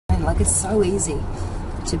And like, it's so easy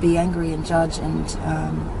to be angry and judge and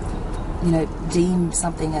you know, deem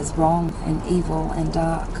something as wrong and evil and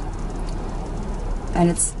dark. And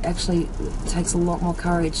it's actually, it takes a lot more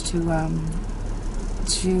courage to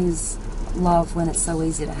choose love when it's so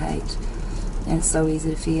easy to hate and it's so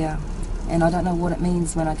easy to fear. And I don't know what it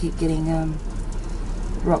means when I keep getting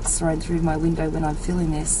rocks thrown through my window when I'm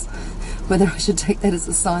feeling this. Whether I should take that as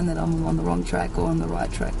a sign that I'm on the wrong track or on the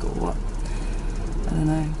right track or what. I don't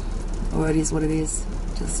know. Or it is what it is.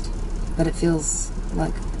 But it feels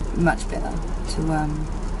like much better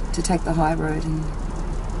to take the high road and,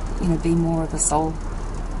 you know, be more of a soul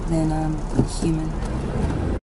than a human.